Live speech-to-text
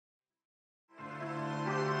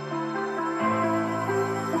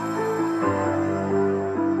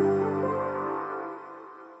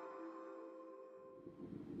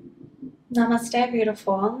Namaste,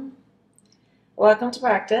 beautiful. Welcome to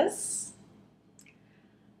practice.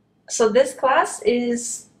 So this class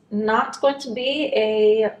is not going to be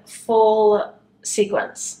a full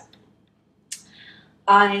sequence.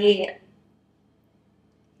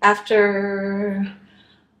 After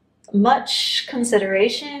much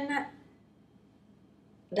consideration,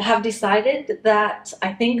 have decided that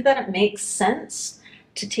I think that it makes sense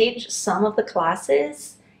to teach some of the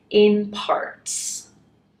classes in parts,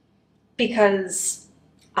 because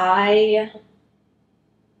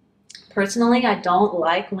personally, I don't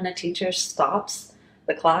like when a teacher stops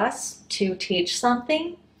the class to teach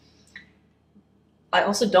something. I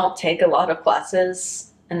also don't take a lot of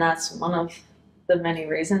classes, and that's one of the many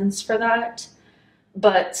reasons for that.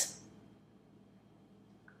 But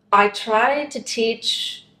I try to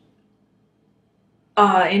teach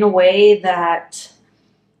in a way that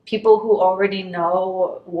people who already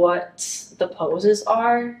know what the poses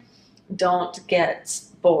are don't get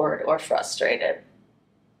bored or frustrated.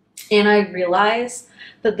 And I realize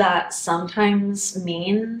that that sometimes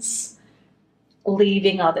means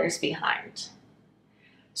leaving others behind.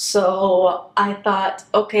 So I thought,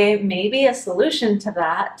 okay, maybe a solution to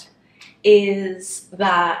that is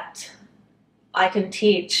that I can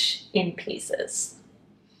teach in pieces.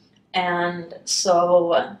 And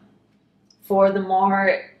so for the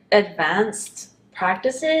more advanced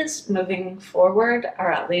practices moving forward,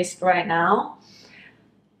 or at least right now,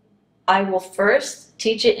 I will first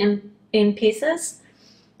teach it in pieces,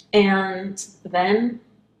 and then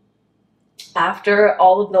after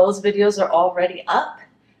all of those videos are already up,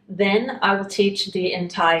 then I will teach the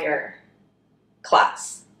entire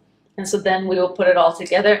class. And so then we will put it all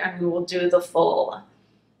together and we will do the full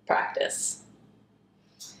practice.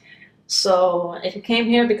 So if you came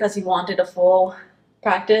here because you wanted a full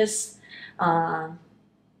practice,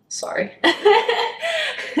 sorry.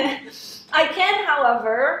 I can,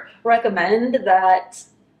 however, recommend that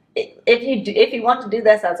if you want to do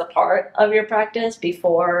this as a part of your practice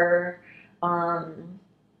before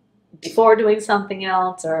doing something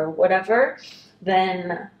else or whatever,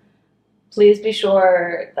 then please be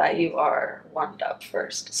sure that you are warmed up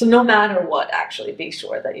first. So no matter what, actually be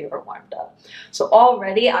sure that you are warmed up. So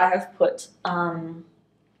already I have put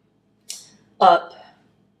up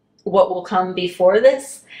what will come before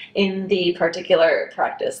this in the particular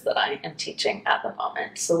practice that I am teaching at the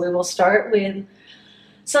moment. So we will start with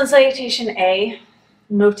Sun Salutation A,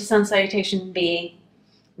 move to Sun Salutation B,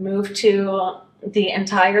 move to the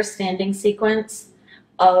entire standing sequence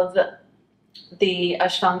of the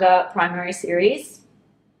Ashtanga primary series,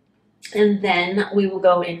 and then we will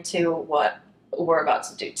go into what we're about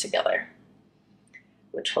to do together,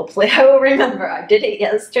 which hopefully I will remember. I did it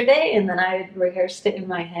yesterday and then I rehearsed it in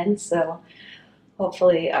my head, so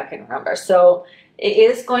hopefully I can remember. So it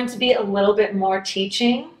is going to be a little bit more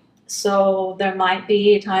teaching, so there might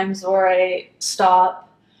be times where I stop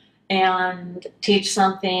and teach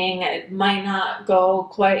something. It might not go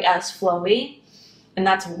quite as flowy, and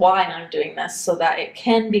that's why I'm doing this, so that it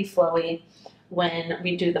can be flowy when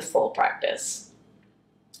we do the full practice.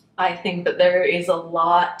 I think that there is a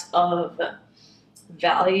lot of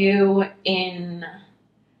value in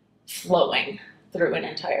flowing through an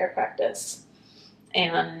entire practice,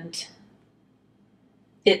 and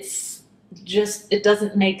it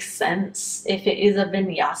doesn't make sense if it is a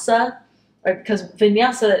vinyasa, right? Because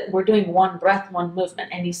vinyasa, we're doing one breath, one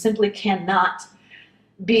movement, and you simply cannot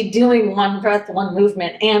be doing one breath, one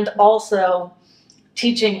movement, and also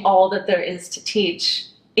teaching all that there is to teach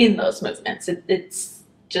in those movements. It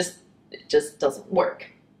just doesn't work,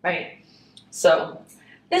 right? So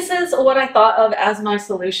this is what I thought of as my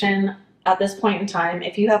solution at this point in time.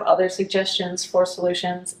 If you have other suggestions for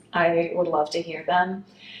solutions, I would love to hear them.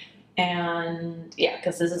 And yeah,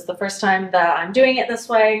 because this is the first time that I'm doing it this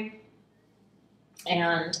way,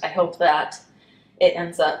 and I hope that it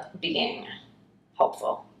ends up being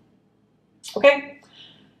helpful. Okay,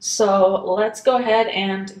 so let's go ahead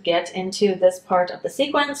and get into this part of the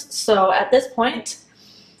sequence. So at this point,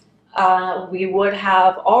 we would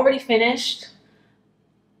have already finished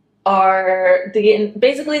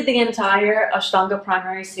basically the entire Ashtanga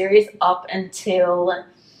primary series up until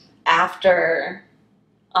after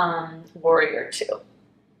Warrior 2.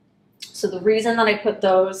 So the reason that I put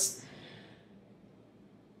those,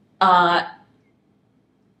 the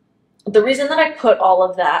reason that I put all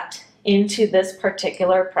of that into this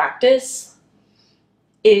particular practice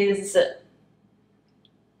is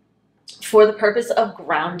for the purpose of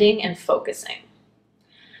grounding and focusing.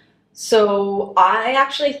 So I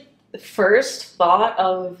actually first thought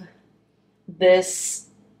of this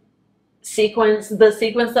sequence, the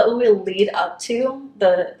sequence that will lead up to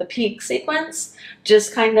the peak sequence,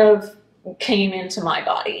 just kind of came into my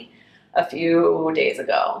body a few days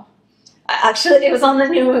ago. Actually, it was on the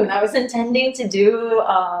new moon. I was intending to do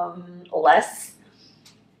less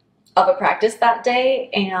of a practice that day,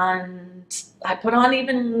 and I put on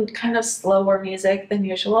even kind of slower music than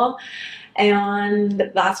usual, and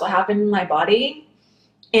that's what happened in my body.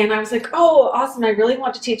 And I was like, oh, awesome, I really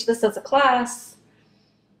want to teach this as a class.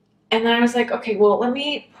 And then I was like, okay, well, let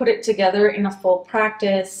me put it together in a full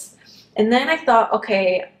practice. And then I thought,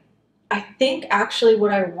 okay, I think actually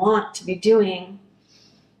what I want to be doing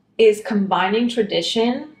is combining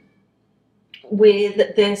tradition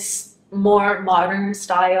with this more modern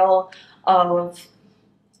style of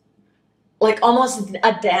like almost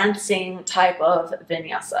a dancing type of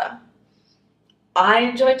vinyasa. I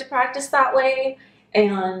enjoy to practice that way,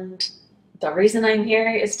 and the reason I'm here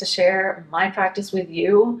is to share my practice with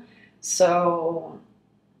you. So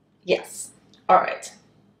yes, all right.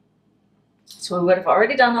 So we would have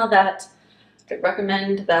already done all that. I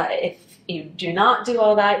recommend that if you do not do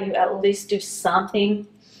all that, you at least do something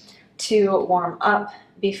to warm up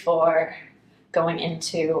before going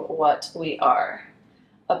into what we are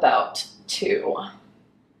about to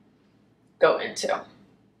go into.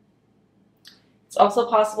 It's also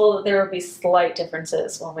possible that there will be slight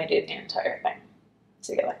differences when we do the entire thing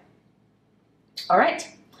together. All right.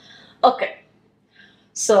 Okay.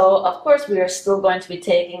 So, of course, we are still going to be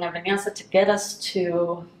taking a vinyasa to get us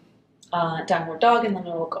to downward dog, and then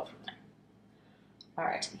we will go from there. All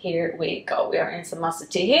right, here we go. We are in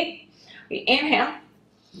Namaste. We inhale,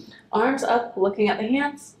 arms up, looking at the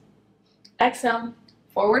hands. Exhale,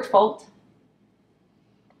 forward fold.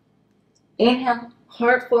 Inhale,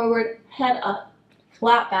 heart forward, head up,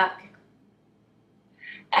 flat back.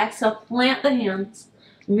 Exhale, plant the hands,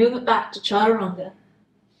 move it back to chaturanga.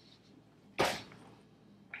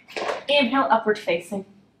 Inhale, upward facing.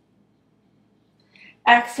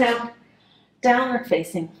 Exhale, downward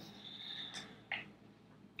facing.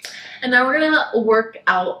 And now we're gonna work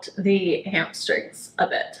out the hamstrings a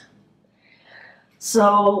bit.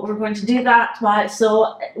 So we're going to do that by,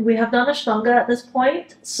 so we have done Ashtanga at this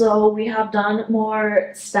point, so we have done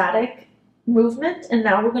more static movement, and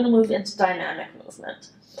now we're gonna move into dynamic movement.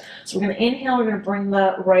 So we're gonna inhale, we're gonna bring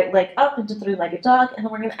the right leg up into three-legged dog, and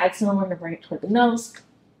then we're gonna exhale, we're gonna bring it toward the nose.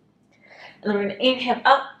 And then we're gonna inhale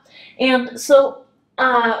up. And so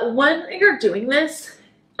when you're doing this,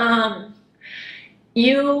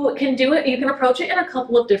 you can do it, you can approach it in a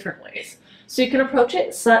couple of different ways. So you can approach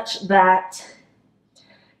it such that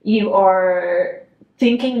you are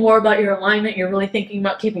thinking more about your alignment, you're really thinking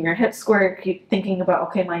about keeping your hips square, you keep thinking about,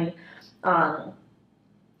 okay, my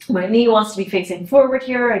knee wants to be facing forward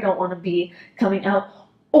here, I don't want to be coming out.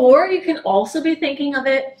 Or you can also be thinking of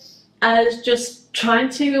it as just trying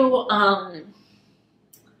to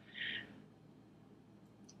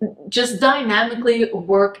just dynamically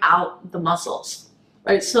work out the muscles,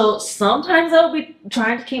 right? So sometimes I'll be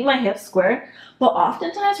trying to keep my hips square, but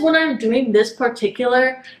oftentimes when I'm doing this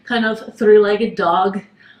particular kind of three-legged dog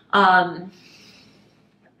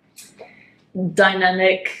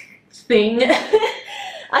dynamic thing,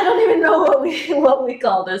 I don't even know what we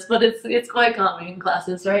call this, but it's quite common in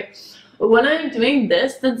classes, right? When I'm doing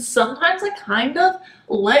this, then sometimes I kind of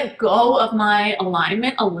let go of my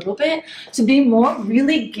alignment a little bit to be more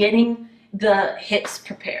really getting the hips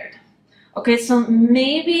prepared. Okay, so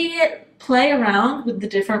maybe play around with the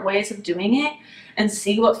different ways of doing it and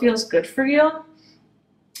see what feels good for you.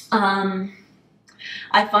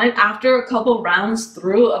 I find after a couple rounds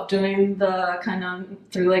through of doing the kind of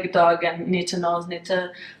three-legged dog and knee to nose, knee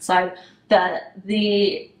to side, that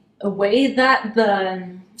the way that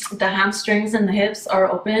the hamstrings and the hips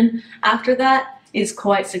are open after that is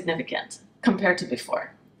quite significant compared to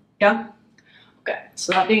before. Yeah? Okay,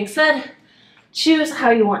 so that being said, choose how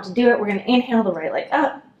you want to do it. We're going to inhale the right leg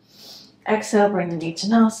up. Exhale, bring the knee to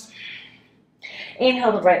nose.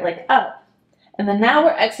 Inhale the right leg up. And then now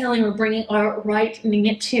we're exhaling, we're bringing our right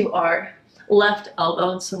knee to our left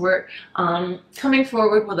elbow. So we're coming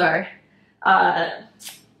forward with our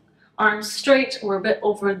arms straight. We're a bit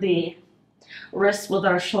over the wrists with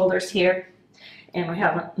our shoulders here. And we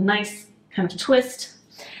have a nice kind of twist.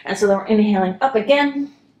 And so then we're inhaling up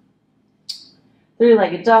again.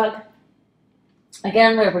 Three-legged dog.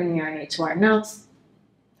 Again, we're bringing our knee to our nose.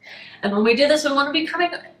 And when we do this, we want to be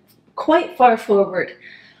coming quite far forward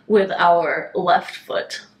with our left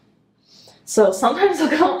foot. So sometimes I'll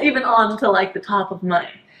go even on to like the top of my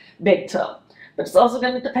big toe. But it's also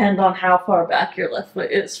going to depend on how far back your left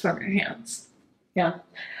foot is from your hands. Yeah.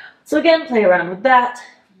 So again, play around with that.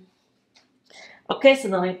 Okay, so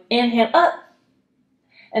then we inhale up,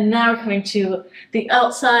 and now we're coming to the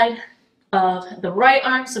outside of the right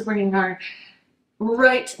arm, so bringing our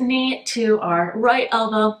right knee to our right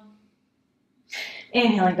elbow,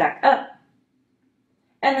 inhaling back up,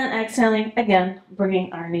 and then exhaling again,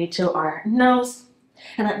 bringing our knee to our nose.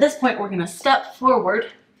 And at this point, we're going to step forward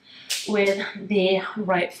with the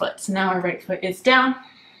right foot. So now our right foot is down.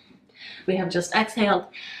 We have just exhaled.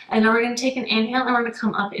 And now we're going to take an inhale and we're going to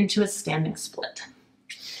come up into a standing split.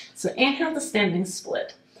 So inhale to standing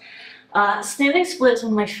split. Standing split is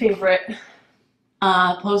one of my favorite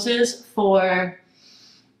poses for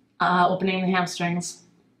opening the hamstrings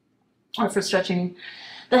or for stretching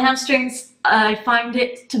the hamstrings. I find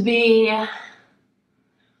it to be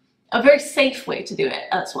a very safe way to do it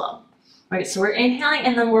as well. All right, so we're inhaling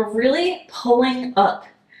and then we're really pulling up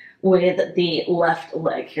with the left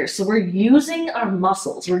leg here. So we're using our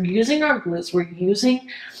muscles, we're using our glutes, we're using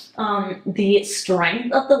the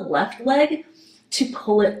strength of the left leg to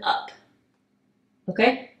pull it up.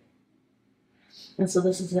 Okay? And so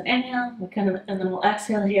this is an inhale, and then we'll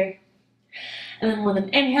exhale here. And then with an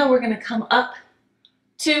inhale, we're going to come up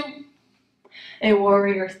to a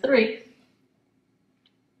warrior three.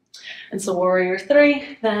 And so warrior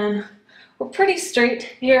three, then we're pretty straight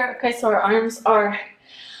here. Okay, so our arms are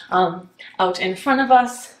out in front of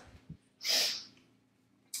us,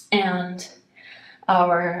 and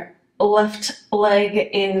our left leg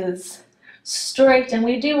is straight, and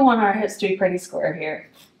we do want our hips to be pretty square here.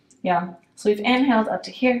 Yeah, so we've inhaled up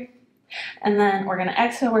to here, and then we're going to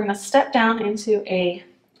exhale. We're going to step down into a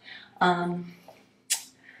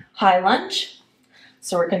high lunge.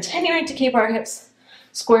 So we're continuing to keep our hips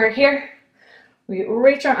square here. We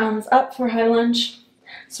reach our arms up for high lunge.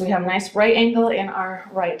 So we have a nice right angle in our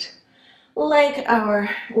right leg.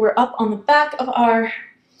 We're up on the back of our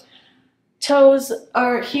toes.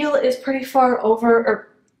 Our heel is pretty far over, or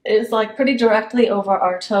is like pretty directly over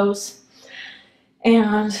our toes.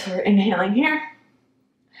 And we're inhaling here.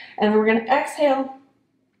 And we're going to exhale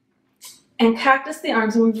and cactus the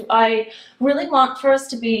arms. I really want for us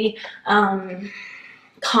to be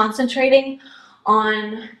concentrating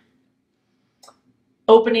on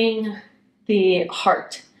opening the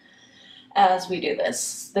heart as we do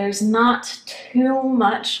this. There's not too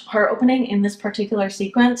much heart opening in this particular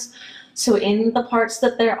sequence. So in the parts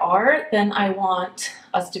that there are, then I want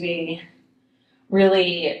us to be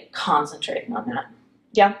really concentrating on that.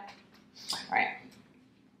 Yeah? All right.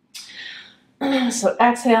 So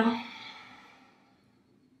exhale.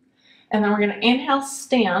 And then we're going to inhale,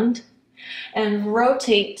 stand, and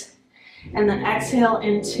rotate, and then exhale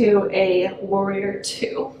into a warrior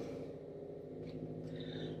two.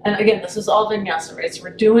 And again, this is all vinyasa, right? So we're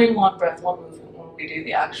doing one breath, one movement when we do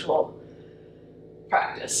the actual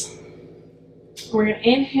practice. We're going to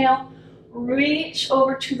inhale, reach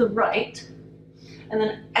over to the right, and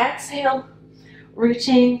then exhale,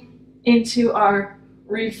 reaching into our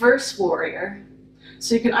reverse warrior.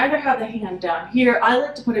 So you can either have the hand down here. I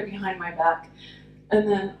like to put it behind my back. And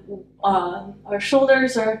then our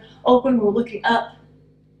shoulders are open, we're looking up.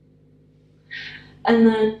 And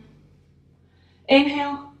then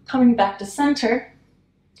inhale, coming back to center.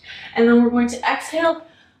 And then we're going to exhale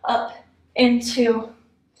up into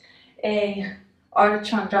a Ardha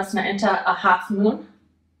Chandrasana, into a half moon.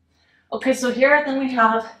 Okay, so here then we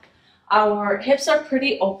have our hips are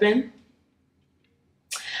pretty open.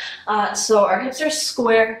 So our hips are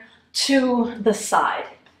square to the side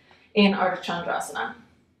in Ardha Chandrasana,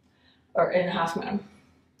 or in half moon.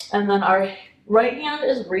 And then our right hand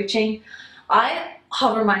is reaching. I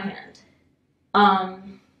hover my hand.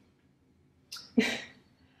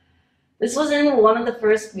 This was in one of the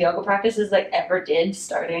first yoga practices I ever did,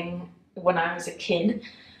 starting when I was a kid.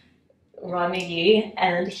 Ron McGee,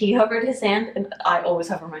 and he hovered his hand, and I always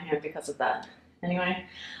hover my hand because of that. Anyway,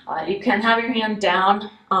 you can have your hand down,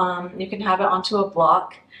 you can have it onto a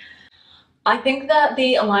block. I think that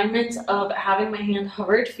the alignment of having my hand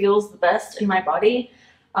hovered feels the best in my body.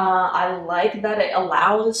 I like that it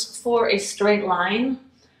allows for a straight line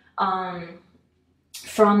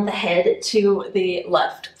from the head to the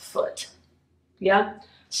left foot. Yeah,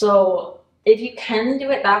 so if you can do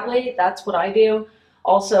it that way, that's what I do.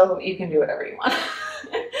 Also, you can do whatever you want.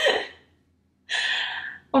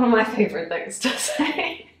 One of my favorite things to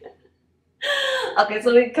say. Okay,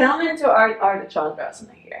 so we come into our Ardha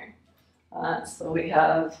Chandrasana here. So we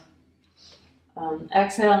have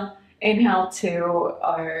exhale, inhale to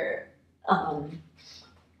our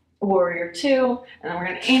warrior two, and then we're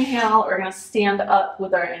going to inhale, we're going to stand up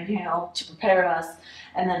with our inhale to prepare us,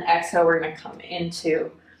 and then exhale, we're going to come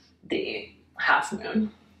into the half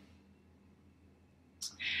moon.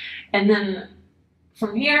 And then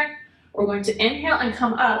From here, we're going to inhale and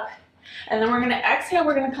come up, and then we're going to exhale.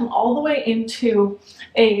 We're going to come all the way into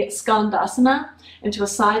a skandasana, into a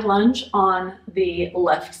side lunge on the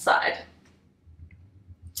left side.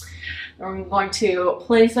 We're going to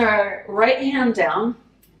place our right hand down.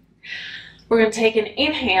 We're going to take an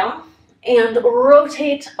inhale and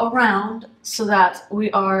rotate around so that we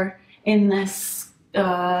are in this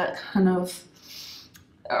kind of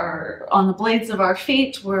on the blades of our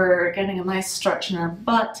feet. We're getting a nice stretch in our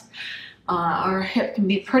butt. Our hip can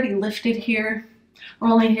be pretty lifted here. We're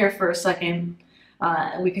only here for a second.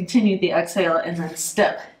 We continue the exhale and then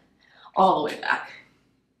step all the way back.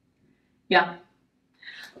 Yeah.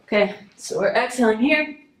 Okay, so we're exhaling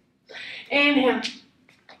here. Inhale.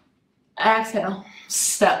 Exhale.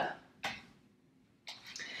 Step.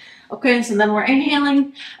 Okay, so then we're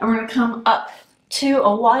inhaling and we're going to come up to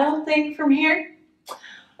a wild thing from here.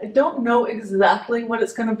 I don't know exactly what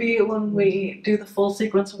it's going to be when we do the full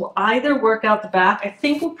sequence. We'll either work out the back. I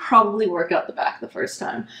think we'll probably work out the back the first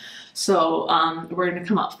time. So we're going to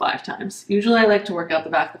come up 5 times. Usually I like to work out the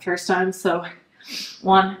back the first time. So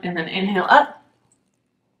 1, and then inhale up.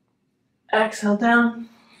 Exhale down.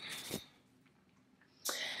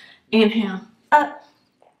 Inhale up.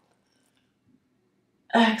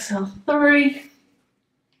 Exhale 3.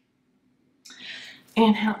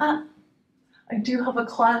 Inhale up. I do have a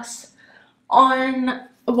class on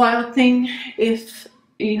Wild Thing. If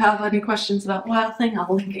you have any questions about Wild Thing,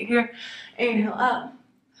 I'll link it here. Inhale up.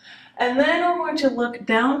 And then we're going to look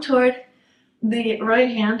down toward the right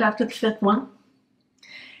hand after the 5th one.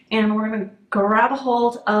 And we're going to grab a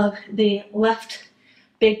hold of the left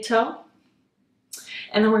big toe.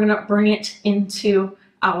 And then we're going to bring it into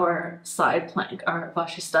our side plank, our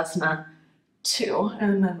Vashisthasana 2.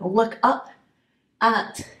 And then look up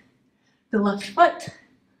at the left foot.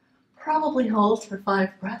 Probably hold for 5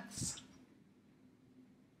 breaths.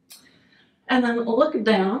 And then look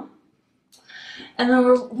down. And then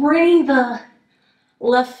we're bringing the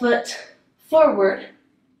left foot forward.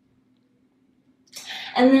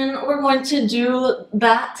 And then we're going to do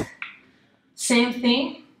that same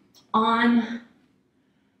thing on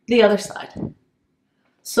the other side.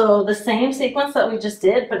 So the same sequence that we just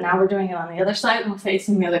did, but now we're doing it on the other side and we're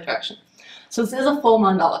facing the other direction. So this is a full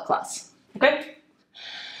mandala class. Okay?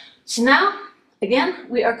 So now, again,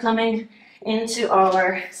 we are coming into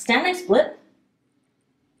our standing split.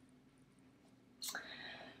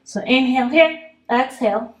 So inhale here,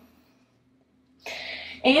 exhale.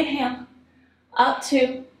 Inhale up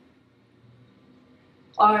to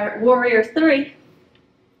our warrior 3.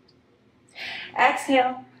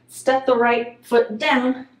 Exhale, step the right foot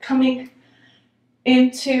down, coming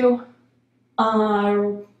into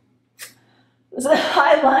our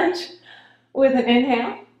high lunge with an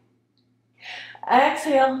inhale.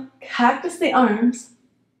 Exhale, cactus the arms,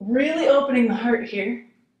 really opening the heart here.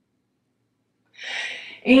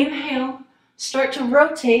 Inhale, start to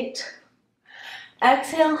rotate.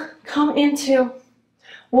 Exhale, come into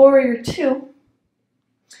warrior 2.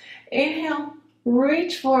 Inhale,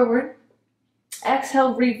 reach forward.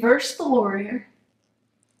 Exhale, reverse the warrior.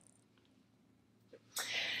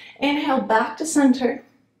 Inhale, back to center.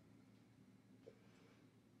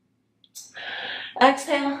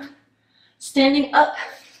 Exhale, standing up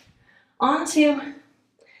onto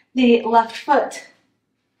the left foot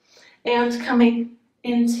and coming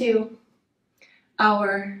into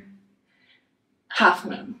our half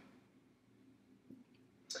moon.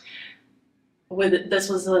 This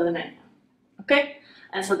was with an inhale. Okay?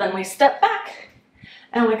 And so then we step back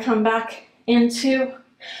and we come back into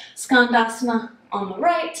Skandasana on the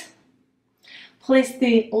right. Place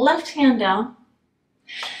the left hand down.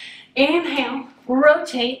 Inhale,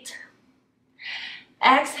 rotate.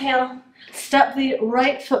 Exhale, step the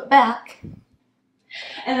right foot back.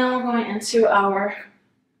 And then we're going into our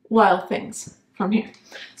wild things from here.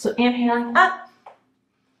 So inhaling up,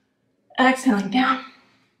 exhaling down.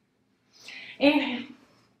 Inhale.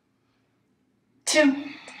 2.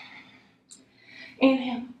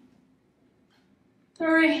 Inhale.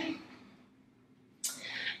 3.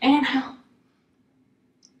 Inhale.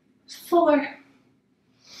 4.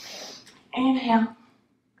 Inhale.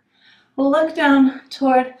 Look down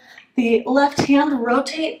toward the left hand.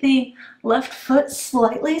 Rotate the left foot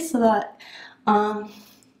slightly so that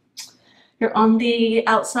you're on the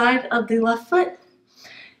outside of the left foot.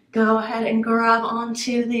 Go ahead and grab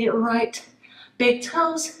onto the right big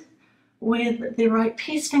toes with the right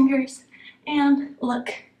peace fingers and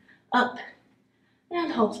look up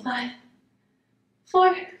and hold. 5,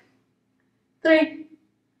 4, 3,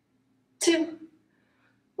 2,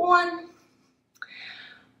 1.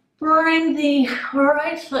 Bring the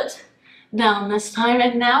right foot down this time.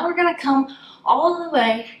 And now we're gonna come all the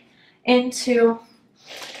way into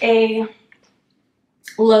a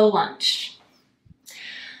low lunge.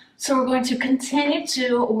 So we're going to continue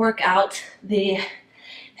to work out the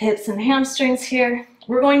hips and hamstrings here.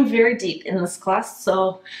 We're going very deep in this class,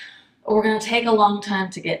 so we're going to take a long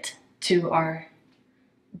time to get to our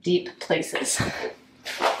deep places.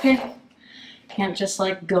 Okay, can't just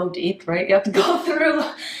like go deep, right? You have to go through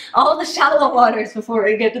all the shallow waters before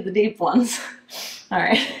we get to the deep ones. All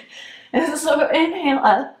right, and so inhale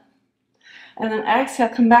up, and then exhale,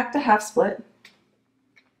 come back to half split.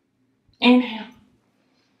 Inhale.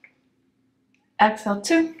 Exhale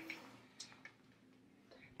 2.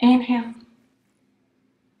 Inhale.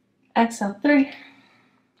 Exhale 3.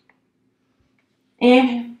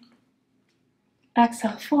 Inhale.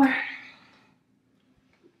 Exhale 4.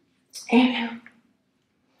 Inhale.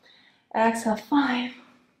 Exhale 5.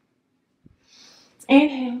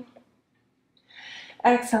 Inhale.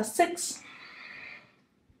 Exhale 6.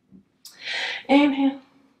 Inhale.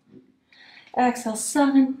 Exhale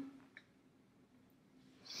 7.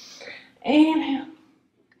 Inhale.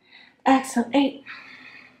 Exhale 8.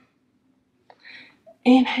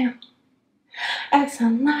 Inhale. Exhale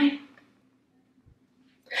 9.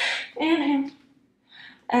 Inhale.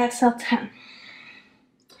 Exhale 10.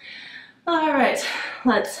 All right,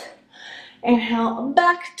 let's inhale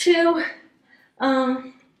back to our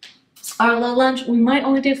low lunge. We might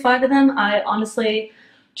only do 5 of them. I honestly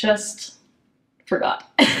just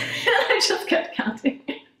forgot. I just kept counting.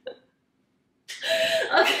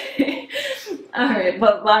 Okay. All right,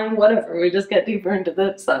 but fine, whatever. We just get deeper into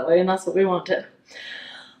this that way, and that's what we wanted.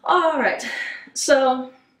 All right,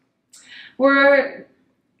 so we're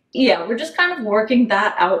just kind of working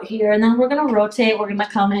that out here, and then we're gonna rotate. We're gonna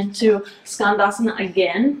come into Skandasana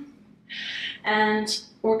again, and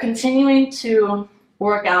we're continuing to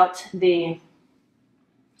work out the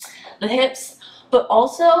hips, but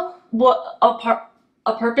also what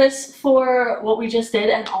a purpose for what we just did,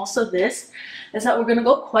 and also this, is that we're going to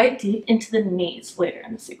go quite deep into the knees later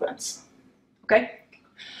in the sequence. Okay?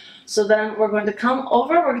 So then we're going to come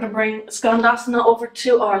over, we're going to bring Skandasana over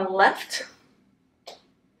to our left.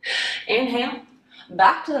 Inhale,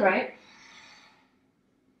 back to the right.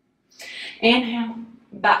 Inhale,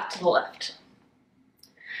 back to the left.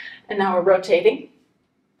 And now we're rotating.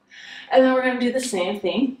 And then we're going to do the same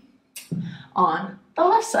thing on the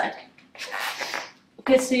left side.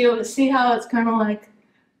 Okay, so you see how it's kind of like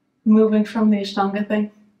moving from the Ashtanga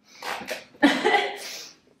thing? Okay.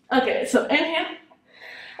 Okay, so inhale,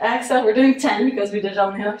 exhale, we're doing 10 because we did it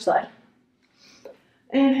on the other side.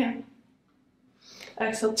 Inhale,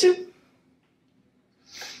 exhale 2,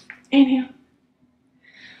 inhale,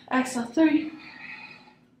 exhale 3,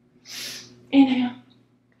 inhale,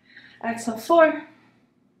 exhale 4,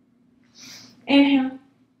 inhale,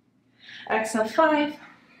 exhale 5,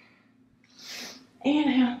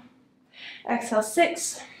 inhale, exhale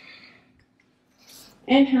 6,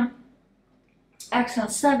 inhale, exhale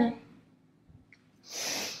 7,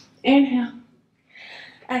 inhale,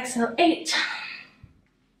 exhale 8,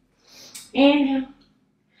 inhale,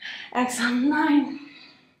 exhale 9,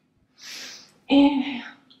 inhale,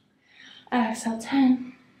 exhale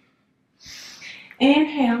 10,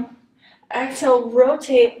 inhale, exhale,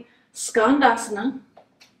 rotate Skandasana,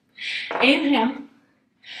 inhale,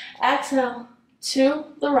 exhale to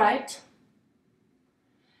the right,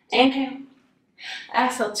 inhale,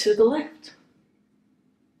 exhale to the left,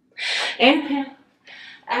 inhale,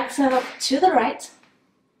 exhale to the right,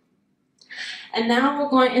 and now we're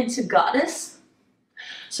going into Goddess.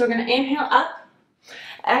 So we're going to inhale up,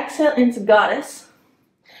 exhale into Goddess,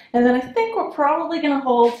 and then I think we're probably going to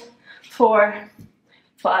hold for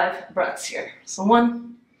 5 breaths here. So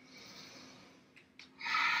 1,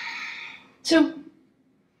 2,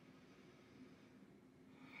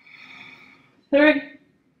 3,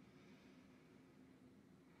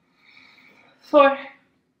 4,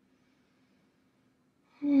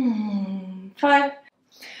 5.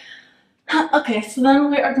 Okay, so then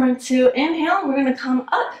we are going to inhale, we're going to come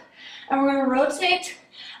up, and we're going to rotate,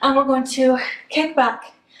 and we're going to kick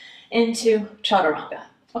back into Chaturanga.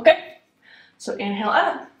 Okay? So inhale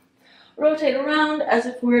up, rotate around as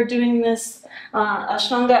if we're doing this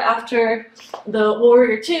Ashtanga after the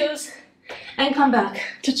Warrior Twos, and come back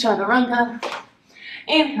to Chaturanga.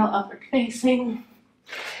 Inhale, upward facing.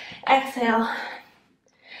 Exhale,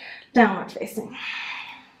 downward facing.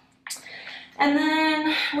 And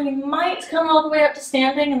then we might come all the way up to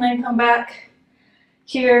standing and then come back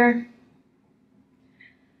here.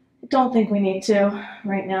 Don't think we need to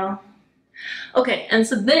right now. Okay, and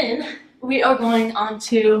so then we are going on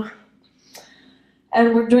to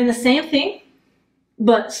And we're doing the same thing,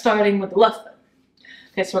 but starting with the left foot.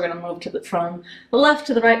 Okay, so we're gonna move from the left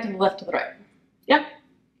to the right to the left to the right. Yep.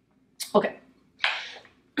 Okay.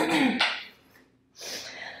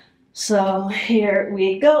 So here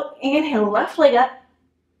we go. Inhale, left leg up.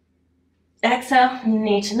 Exhale,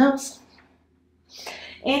 knee to nose.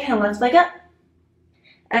 Inhale, left leg up.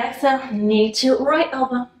 Exhale, knee to right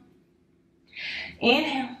elbow.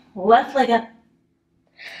 Inhale, left leg up.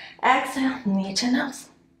 Exhale, knee to nose.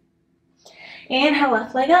 Inhale,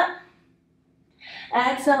 left leg up.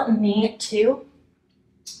 Exhale, knee to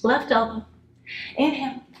left elbow.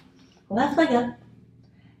 Inhale, left leg up.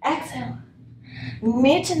 Exhale,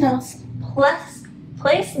 knee to nose.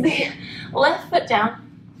 Place the left foot down.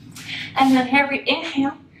 And then here we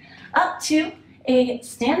inhale up to a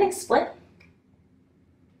standing split.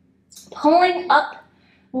 Pulling up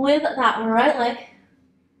with that right leg.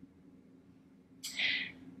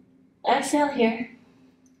 Exhale here.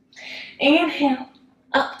 Inhale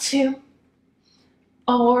up to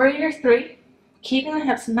a warrior three. Keeping the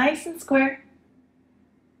hips nice and square.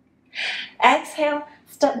 Exhale,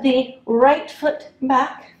 step the right foot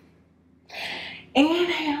back.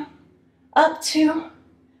 Inhale up to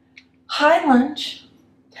high lunge.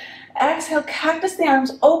 Exhale, cactus the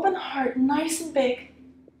arms, open the heart, nice and big.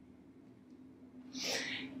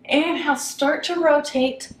 Inhale, start to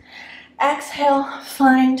rotate. Exhale,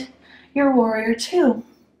 find your warrior two.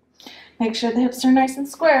 Make sure the hips are nice and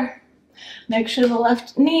square. Make sure the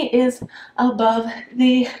left knee is above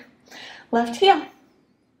the left heel.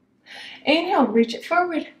 Inhale, reach it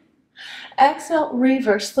forward. Exhale,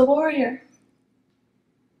 reverse the warrior.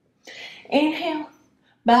 Inhale,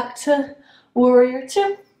 back to warrior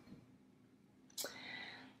two.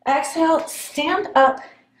 Exhale, stand up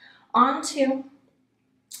onto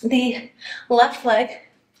the left leg.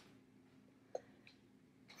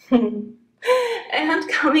 And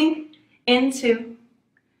coming into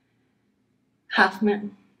half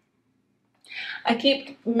moon. I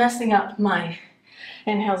keep messing up my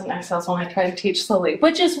inhales and exhales when I try to teach slowly,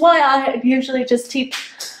 which is why I usually just teach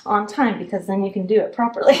on time, because then you can do it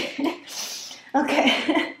properly.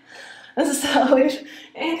 Okay, so we've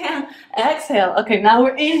inhale, exhale. Okay, now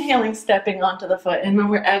we're inhaling, stepping onto the foot, and then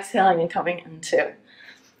we're exhaling and coming into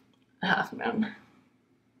half moon.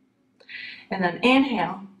 And then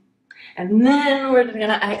inhale, and then we're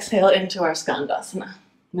gonna exhale into our Skandasana.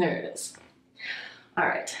 There it is. All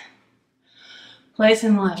right,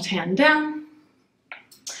 placing the left hand down.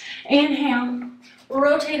 Inhale,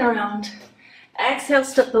 rotate around. Exhale,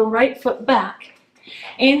 step the right foot back.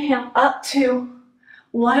 Inhale, up to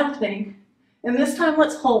wild thing. And this time,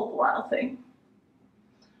 let's hold wild thing.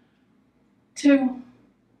 2,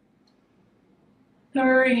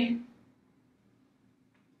 3,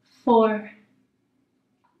 4,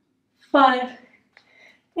 5.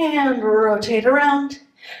 And rotate around.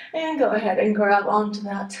 And go ahead and grab onto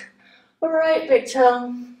that right big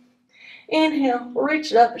toe. Inhale,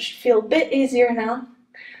 reach it up. It should feel a bit easier now.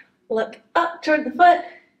 Look up toward the foot.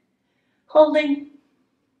 Holding.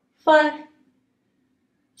 5,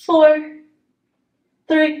 4,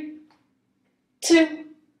 3, 2,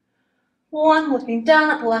 1. Looking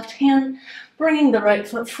down at the left hand, bringing the right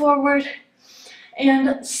foot forward,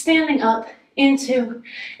 and standing up into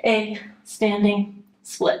a standing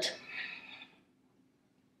split.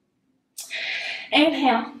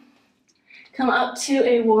 Inhale. Come up to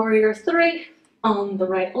a warrior three on the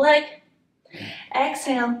right leg.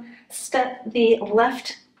 Exhale, step the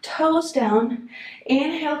left toes down.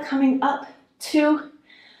 Inhale, coming up to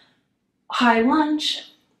high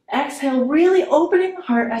lunge. Exhale, really opening the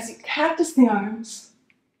heart as you cactus the arms.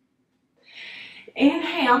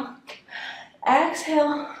 Inhale,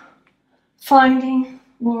 exhale, finding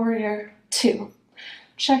warrior two.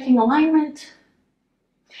 Checking alignment.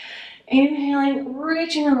 Inhaling,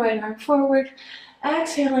 reaching the right arm forward.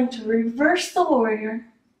 Exhaling to reverse the warrior.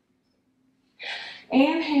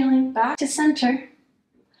 Inhaling back to center.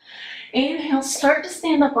 Inhale, start to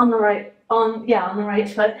stand up on the right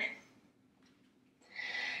foot.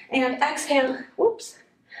 And exhale, whoops,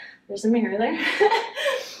 there's a mirror there.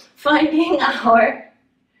 Finding our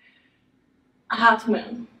half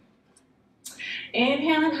moon.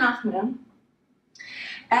 Inhale and half moon.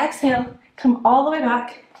 Exhale, come all the way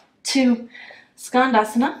back to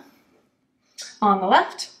Skandasana on the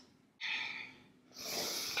left.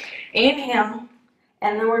 Inhale,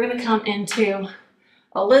 and then we're going to come into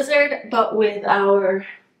a lizard, but with our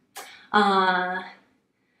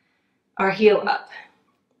heel up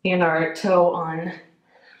and our toe on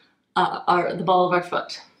the ball of our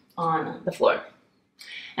foot on the floor.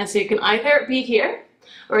 And so you can either be here,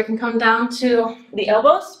 or you can come down to the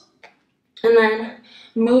elbows And then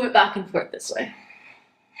move it back and forth this way.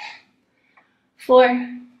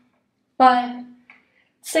 4, 5,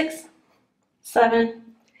 6, 7,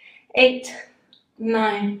 8,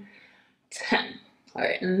 9, 10. All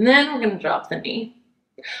right, and then we're going to drop the knee,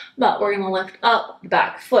 but we're going to lift up the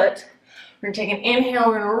back foot. We're going to take an inhale,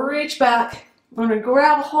 we're going to reach back, we're going to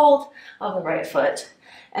grab a hold of the right foot,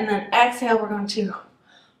 and then exhale, we're going to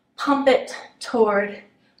pump it toward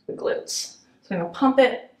the glutes. So we're going to pump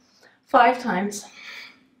it 5 times.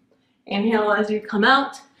 Inhale as you come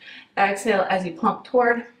out, exhale as you pump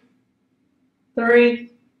toward. 3,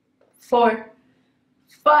 4,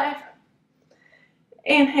 5.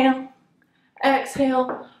 Inhale,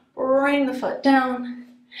 exhale, bring the foot down.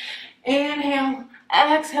 Inhale,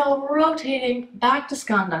 exhale, rotating back to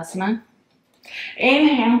Skandasana.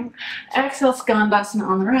 Inhale, exhale, Skandasana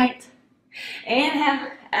on the right. Inhale,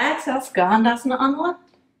 exhale, Skandasana on the left.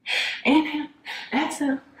 Inhale,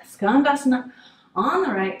 exhale, Skandasana on the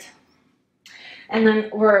right. And then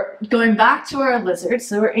we're going back to our lizard.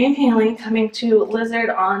 So we're inhaling, coming to lizard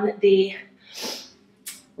on the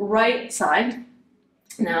right side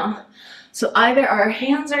now. So either our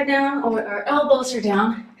hands are down or our elbows are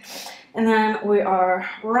down. And then we are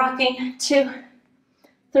rocking 2,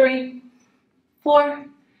 3, 4,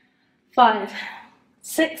 5,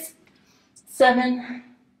 6, 7,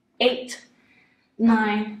 8,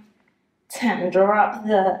 9, 10. Drop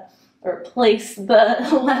or place the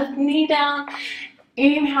left knee down.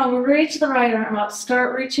 Inhale, reach the right arm up.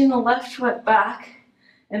 Start reaching the left foot back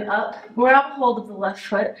and up. Grab hold of the left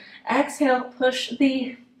foot. Exhale, push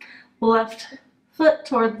the left foot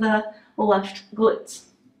toward the left glutes.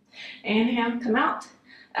 Inhale, come out.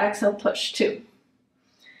 Exhale, push 2,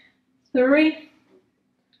 3,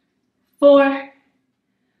 4,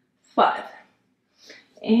 5.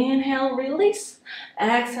 Inhale, release.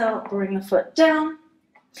 Exhale, bring the foot down.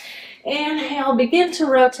 Inhale, begin to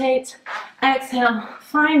rotate. Exhale,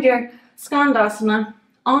 find your Skandasana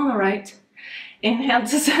on the right. Inhale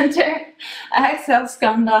to center. Exhale,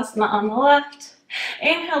 Skandasana on the left.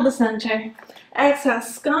 Inhale to center. Exhale,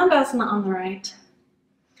 Skandasana on the right.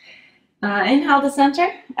 Inhale to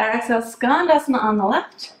center. Exhale, Skandasana on the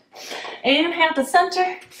left. Inhale to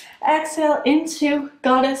center. Exhale into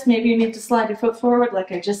Goddess. Maybe you need to slide your foot forward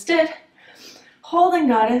like I just did. Holding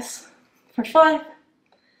Goddess for 5,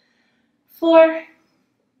 4,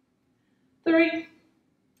 3,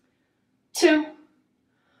 2,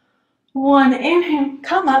 1. Inhale,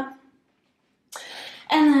 come up.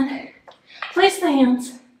 And then place the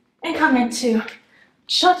hands and come into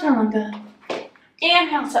Chaturanga.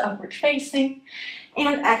 Inhale to upward facing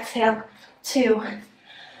and exhale to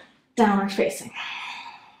downward facing.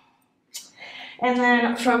 And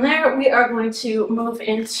then from there, we are going to move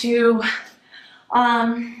into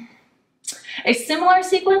a similar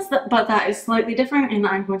sequence, but that is slightly different, and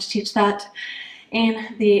I'm going to teach that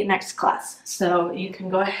in the next class. So you can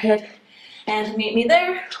go ahead and meet me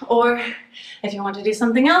there, or if you want to do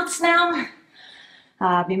something else now,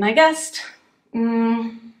 be my guest.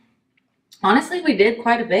 Honestly, we did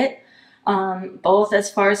quite a bit, both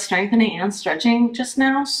as far as strengthening and stretching just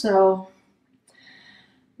now, so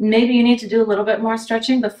maybe you need to do a little bit more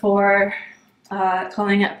stretching before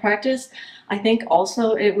calling it practice. I think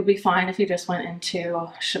also it would be fine if you just went into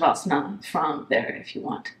Shavasana from there if you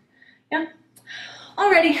want. Yeah.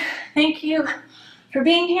 Alrighty, thank you for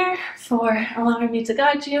being here, for allowing me to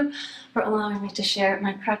guide you, for allowing me to share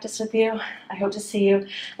my practice with you. I hope to see you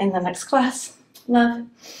in the next class. Love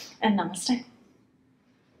and namaste.